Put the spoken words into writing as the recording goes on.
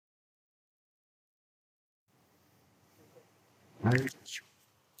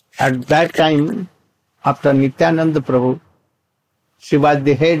At that time, after Nityananda Prabhu, she was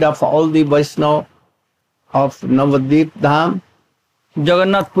the head of all the Vaishnava of Navadvip Dham,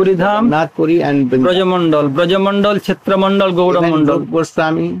 Jagannath Puri Dham, Nath Puri and Brajamandal, Kshetra Gaura even Mandal, Rupa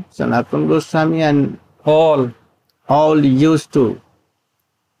Goswami, Sanatana Goswami and all used to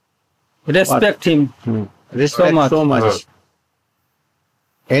respect him. respect so much.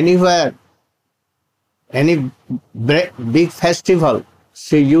 Anywhere, any big festival,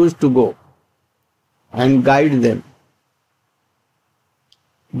 she used to go and guide them.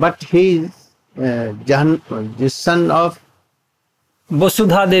 But he is the son of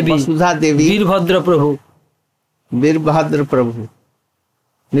Vasudha Devi, Veerbhadra Prabhu. Veerbhadra Prabhu.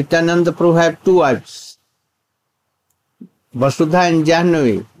 Nityananda Prabhu had two wives, Vasudha and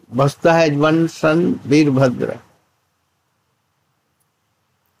Jahnavi. Vasudha has one son, Veerbhadra.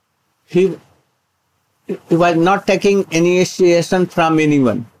 He was not taking initiation from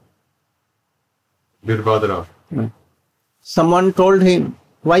anyone. Veerbhadra. Someone told him,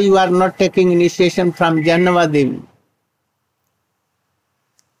 why you are not taking initiation from Jahnavi Devi?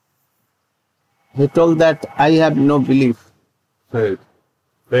 He told that I have no belief.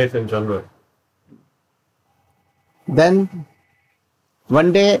 Faith in general. Then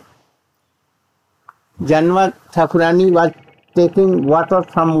one day Janva Thakurani was taking water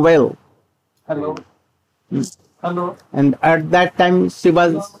from well. Hello. And at that time she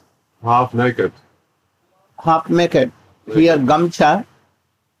was Half naked. Here gamcha,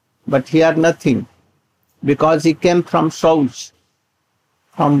 but here nothing. Because he came from South,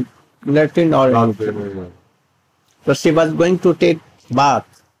 from Latin origin. So she was going to take bath.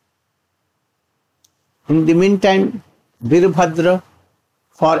 In the meantime, Veerbhadra,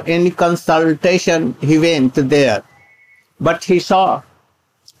 for any consultation, he went there. But he saw,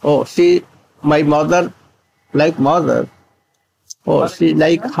 oh, she, my mother, like mother, oh, she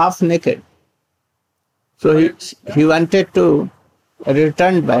like half naked. So he wanted to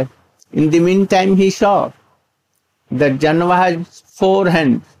return back. In the meantime, he saw that Janva has 4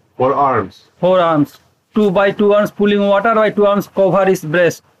 hands. 4 arms. 4 arms. 2 by 2 arms pulling water, by 2 arms cover his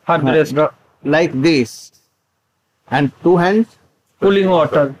breast, her breast. Like this. And 2 hands pulling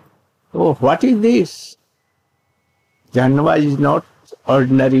water. Oh, what is this? Janva is not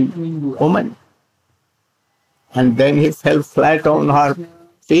ordinary woman. And then he fell flat on her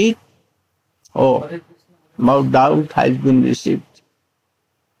feet. Oh, no doubt has been received.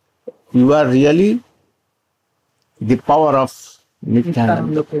 You are really the power of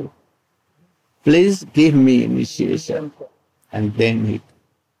Nityananda. Please give me initiation. And then he.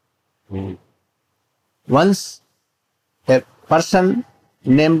 Once a person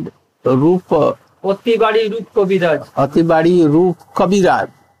named Rupa, Atibadi Rup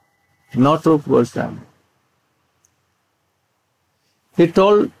Kabiraj, not Rup Goswami. He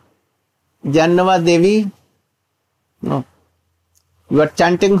told Jannava Devi, no, you are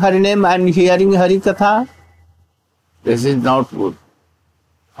chanting Hari name and hearing Hari Katha. This is not good.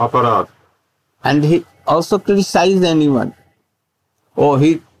 Aparad. And he also criticized anyone. Oh,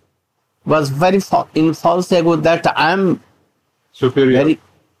 he was very in false ego that I am superior.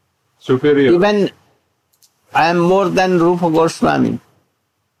 Even I am more than Rupa Goswami.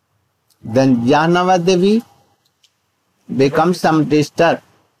 Then Jannava Devi becomes some disturbed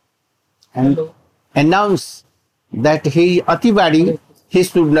and announce that he Atibadi, he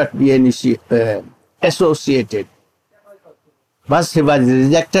should not be associated. But he was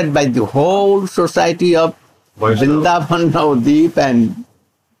rejected by the whole society of Vrindavan, Navadvip, and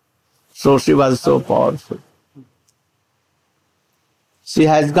so she was so powerful. She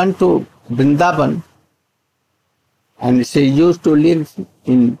has gone to Vrindavan and she used to live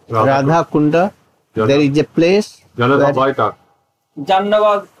in Radha Kunda. There is a place. Jannava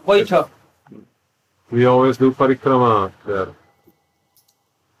Baitak. We always do parikrama there.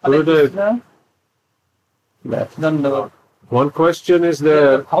 Gurudev, one question is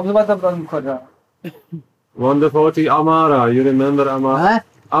there. One devotee, Amara, you remember Amara?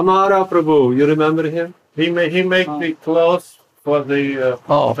 Amara Prabhu, you remember him? He makes the clothes for the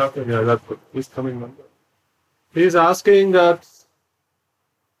chocolate. Yeah, that's good. He's coming. He's asking that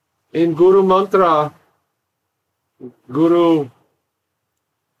in Guru Mantra, Guru,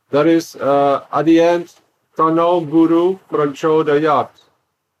 there is at the end, Tano Guru Prachodayat.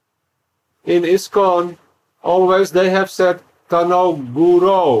 In ISKCON, always they have said Tano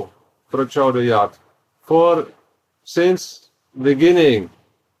Guru Prachodayat for since beginning,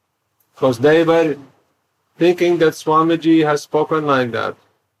 because they were thinking that Swamiji has spoken like that.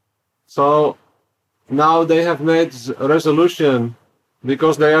 So now they have made a resolution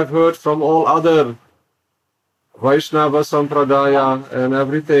because they have heard from all other Vaishnava Sampradaya and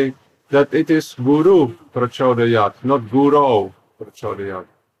everything, that it is Guru Prachodayat, not Guru Prachodayat.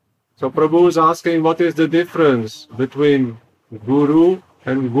 So Prabhu is asking, what is the difference between Guru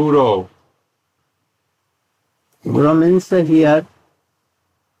and Guru? Guru means here,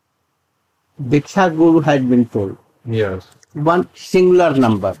 Diksha Guru had been told. Yes. One singular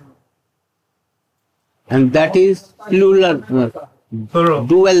number. And that is plural,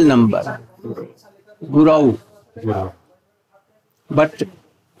 dual number. Guru. Guru. But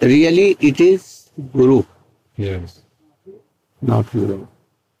really it is Guru, Yes. not Guru.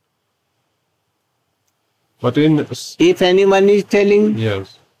 But in If anyone is telling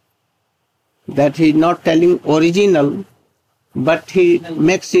yes. that he is not telling original, but he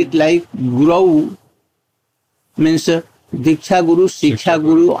makes it like Guru, means Diksha Guru, Shiksha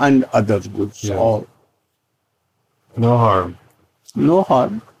Guru and other gurus. Yeah. All. No harm. No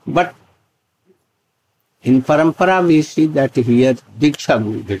harm. But in Parampara we see that here Diksha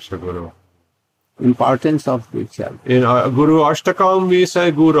Guru, Diksha Guru. importance of Diksha. In Guru Ashtakam we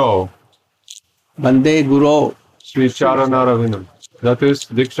say Guru. Bande Guru, Sri Charanaravinam. That is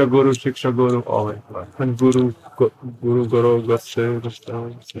Diksha Guru, Shiksha Guru, all in one. And Guru, Gasse.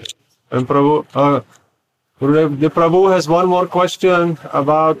 And Prabhu, the Prabhu has one more question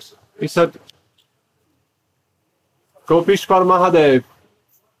about, he said, Gopishwar Mahadev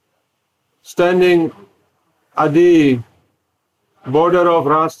standing at the border of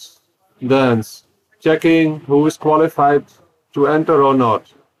Ras dance, checking who is qualified to enter or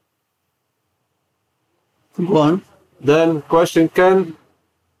not. go on. Then question, can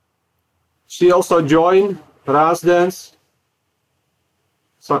she also join Ras dance?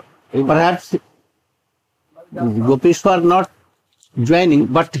 So, Perhaps Gopishwar not joining,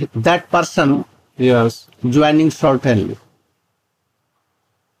 but that person yes. joining certainly.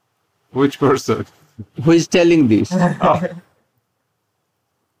 Which person? Who is telling this?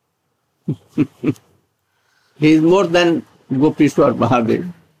 He is more than Gopishwar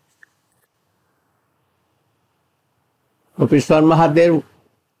Mahadev. Gopishwar Mahadev,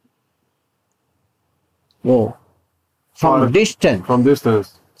 oh, from distance, From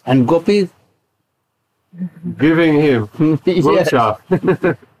distance. and Gopi, Giving him. yes,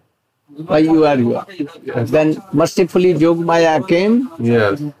 Gupta. why you are. Then mercifully Jogmaya came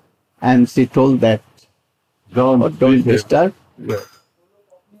Yes. and she told that, Don't, oh, don't beat him. disturb. Yes.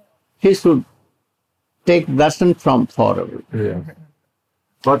 He should take darshan from far away. Yes.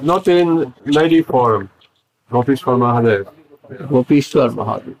 But not in lady form. Gopishwar Mahadev. Gopishwar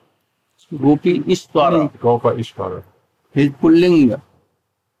Mahadev. Gopi Ishwara. Gopa Ishvara. He is Pullinga.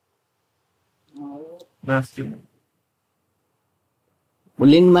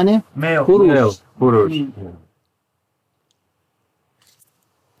 Pulling mane? Male. Male. Purush. Purush.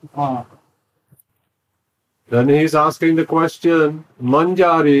 Yeah. Then he's asking the question,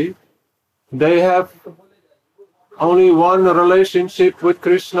 Manjari, they have only one relationship with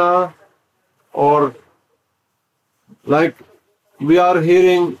Krishna, or like we are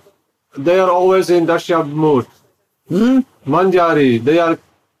hearing, they are always in Dashyab mood. Manjari, they are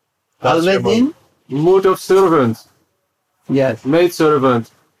Always in? mood of servants, Yes. maid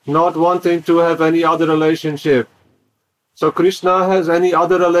servant, not wanting to have any other relationship. So Krishna has any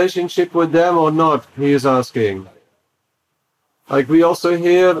other relationship with them or not? He is asking. Like we also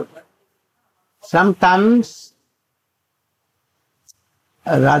hear, Sometimes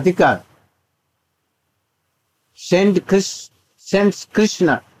Radhika sends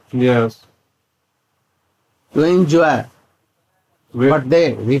Krishna yes, to enjoy, but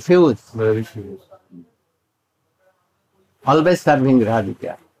they refuse, very few. always serving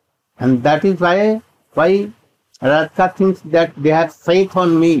Radhika. And that is why Radhika thinks that they have faith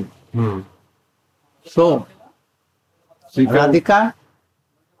on me. So, She can- Radhika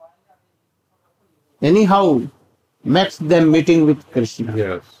anyhow makes them meeting with Krishna.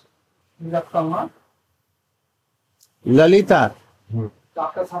 Yes. Lalita,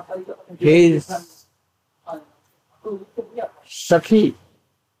 his Sakhi,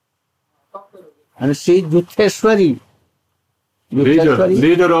 and she is Jutheshwari.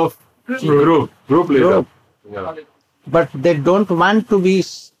 Leader of group leader. Group. Yeah. But they don't want to be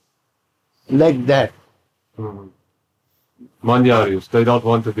like that. Manjaris, they don't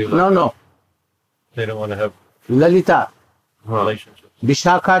want to be like No. They don't want to have Lalita, relationships.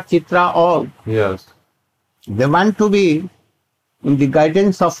 Vishakha, Chitra, all. Yes, They want to be in the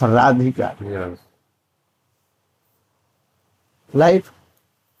guidance of Radhika. yes. Like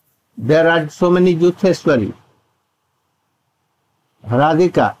there are so many Jutheshwari.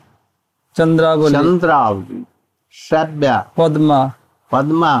 Radhika, Chandravali, Chandravali, Shabya, Padma,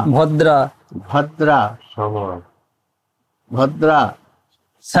 Padma, Bhadra, Bhadra, Shama. Bhadra,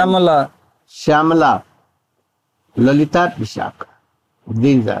 Samala, Shyamala, Lalita, Vishakha.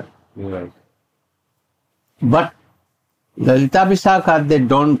 These are. Right. But Lalita Vishakha, they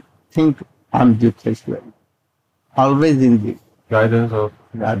don't think I'm Yudhishthira. Always in the Guidance of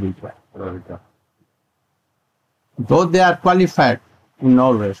Radhika. Radhika. Though they are qualified in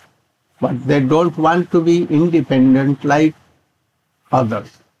all rest, but they don't want to be independent like others.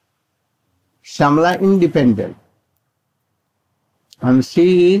 Shyamala independent. And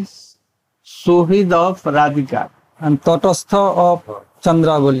she is Suhrid of Radhika. and Tatastha of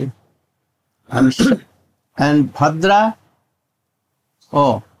Chandravali. And Bhadra,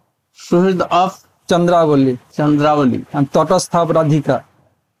 oh, Suhrid of Chandravali Chandravali. and Tatastha of Radhika.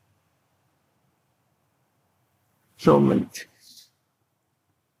 So many things.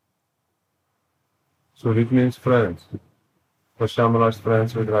 So it means friends. For Shyamala's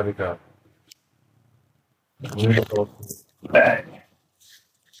friends with Radhika.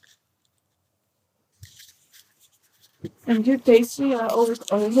 And your tasty over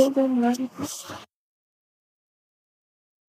than Radhika?